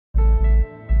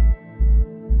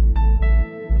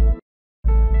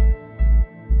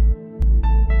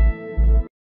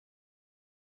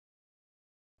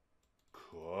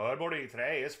morning.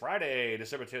 Today is Friday,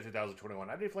 December 10th, 2021.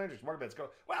 I'm Dave Landry. Market bets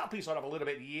go. Well, peace on up a little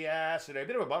bit yesterday. A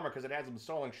bit of a bummer because it had them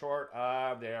stalling short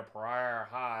of their prior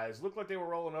highs. Looked like they were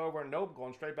rolling over. Nope,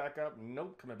 going straight back up.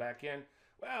 Nope, coming back in.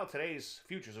 Well, today's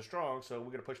futures are strong, so we're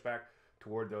going to push back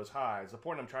toward those highs. The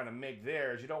point I'm trying to make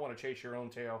there is you don't want to chase your own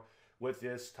tail with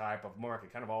this type of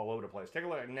market, kind of all over the place. Take a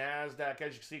look at NASDAQ.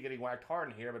 As you can see, getting whacked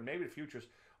hard in here, but maybe the futures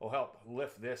will help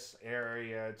lift this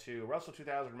area too. Russell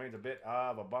 2000 remains a bit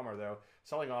of a bummer, though.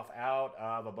 Selling off out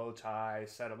of a bow tie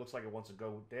setup. Looks like it wants to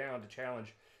go down to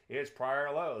challenge its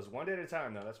prior lows. One day at a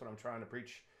time, though. That's what I'm trying to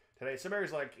preach today. Some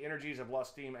areas like energies have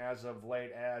lost steam as of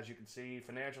late, as you can see.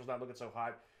 Financials not looking so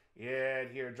hot yet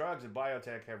here. Drugs and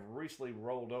biotech have recently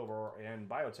rolled over, and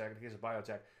biotech, in the case of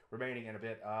biotech, remaining in a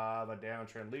bit of a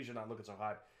downtrend. Leisure not looking so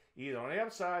hot either. On the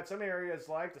upside, some areas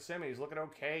like the semis looking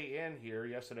okay in here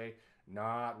yesterday,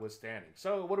 notwithstanding.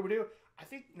 So what do? I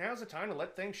think now's the time to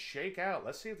let things shake out.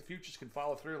 Let's see if the futures can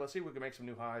follow through. Let's see if we can make some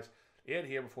new highs in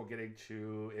here before getting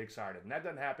too excited. And that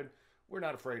doesn't happen, we're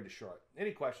not afraid to short.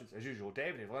 Any questions, as usual,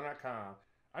 Dave@DaveLandry.com.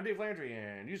 I'm Dave Landry,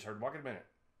 and you just heard Market Minute.